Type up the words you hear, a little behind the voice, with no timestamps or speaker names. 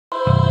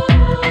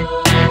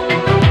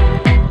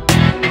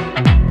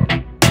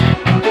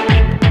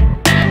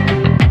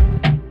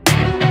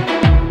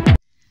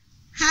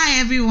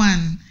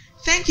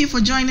for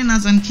joining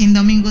us on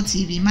Kindomingo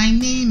TV. My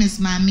name is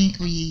Mami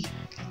Oye.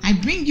 I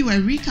bring you a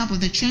recap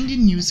of the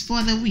trending news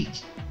for the week.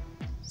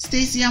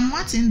 Stacey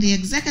Amwatin, the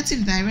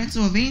executive director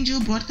of Angel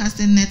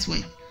Broadcasting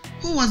Network,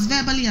 who was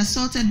verbally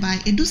assaulted by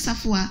Edu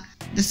Safua,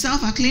 the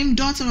self-acclaimed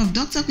daughter of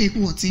Dr.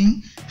 Kweku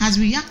Oting, has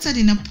reacted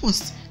in a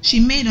post she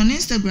made on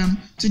Instagram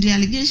to the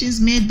allegations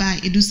made by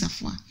Edu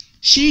Safua.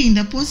 She in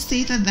the post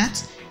stated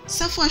that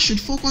Safua should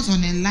focus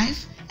on her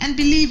life and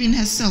believe in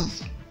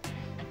herself.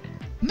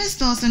 Ms.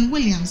 Dawson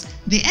Williams,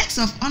 the ex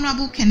of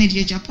Honorable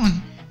Kennedy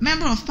Japan,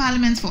 Member of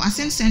Parliament for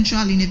Asin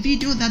Central, in a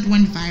video that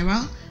went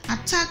viral,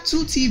 attacked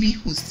two TV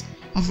hosts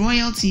of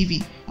Royal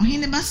TV,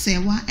 Ohineba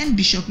Sewa and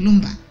Bishop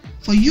Lumba,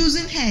 for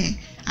using her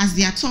as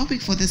their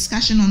topic for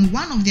discussion on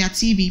one of their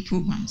TV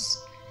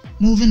programs.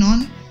 Moving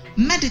on,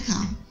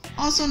 Medical,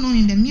 also known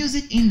in the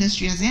music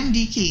industry as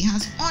MDK,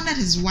 has honored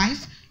his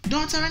wife,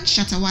 daughter and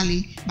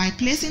Shatawale by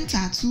placing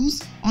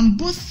tattoos on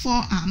both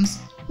forearms,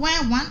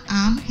 where one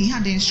arm he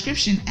had the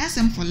inscription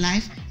SM for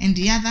life and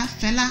the other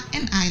Fella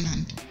and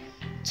Island.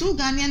 Two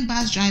Ghanaian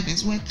bus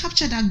drivers were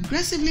captured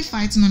aggressively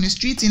fighting on the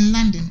street in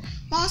London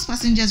whilst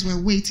passengers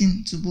were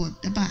waiting to board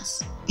the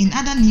bus. In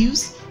other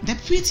news, the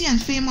pretty and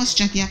famous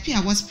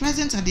Appiah was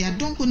present at the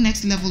Adonko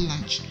Next Level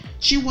lunch.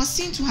 She was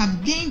seen to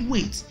have gained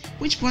weight,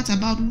 which brought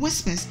about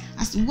whispers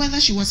as to whether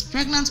she was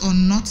pregnant or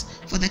not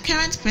for the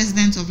current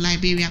president of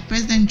Liberia,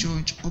 President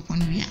George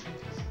Oppong Weah.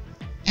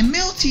 A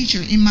male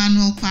teacher,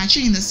 Emmanuel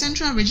Kwachi, in the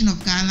central region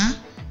of Ghana,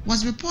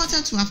 was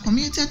reported to have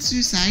committed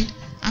suicide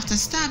after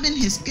stabbing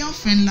his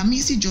girlfriend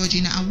Lamisi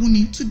Georgina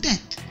Awuni to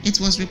death. It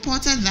was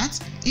reported that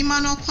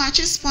Emmanuel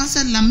Kwachi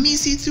sponsored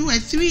Lamisi through a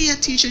 3-year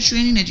teacher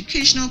training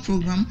educational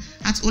program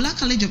at Ola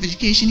College of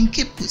Education in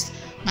Cape Coast,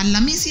 but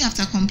Lamisi,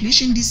 after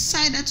completion,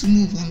 decided to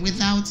move on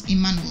without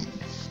Emmanuel.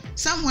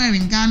 Somewhere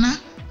in Ghana,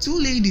 two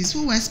ladies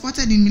who were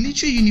spotted in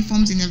military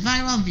uniforms in a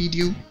viral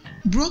video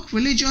broke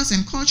religious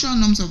and cultural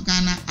norms of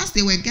Ghana as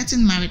they were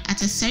getting married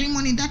at a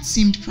ceremony that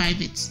seemed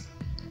private.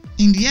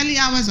 In the early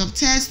hours of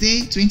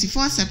Thursday,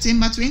 24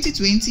 September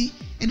 2020,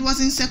 it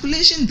was in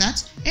circulation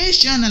that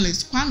age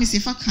journalist Kwame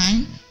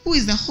Sefakine, who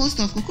is the host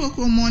of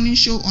Kokoroko Morning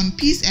Show on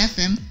Peace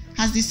FM,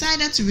 has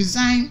decided to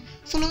resign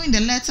following the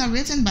letter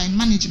written by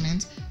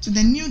management to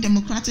the New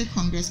Democratic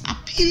Congress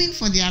appealing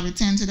for their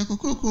return to the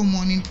Kokoroko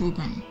Morning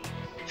program.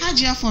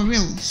 Hajia For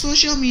Real,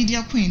 social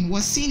media queen,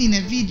 was seen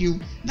in a video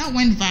that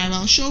went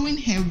viral showing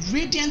her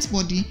radiant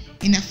body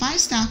in a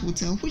 5-star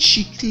hotel which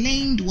she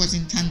claimed was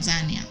in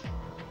Tanzania.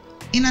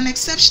 In an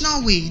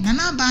exceptional way,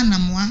 Nana Ba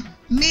Namwa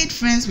made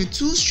friends with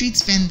two street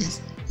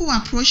vendors who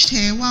approached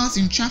her whilst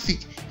in traffic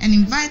and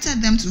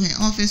invited them to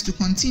her office to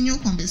continue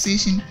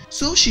conversation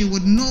so she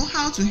would know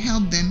how to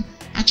help them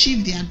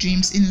achieve their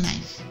dreams in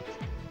life.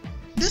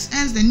 This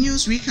ends the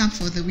news recap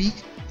for the week.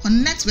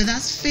 Connect with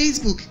us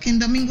Facebook,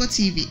 Kindomingo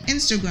TV,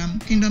 Instagram,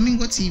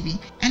 Kindomingo TV,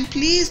 and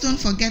please don't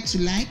forget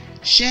to like,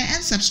 share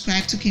and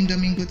subscribe to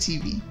Kindomingo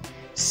TV.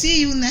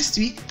 See you next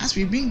week as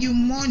we bring you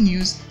more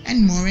news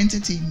and more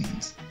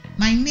entertainment.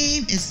 My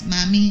name is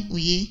Mami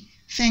Oye.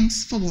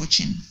 Thanks for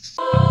watching.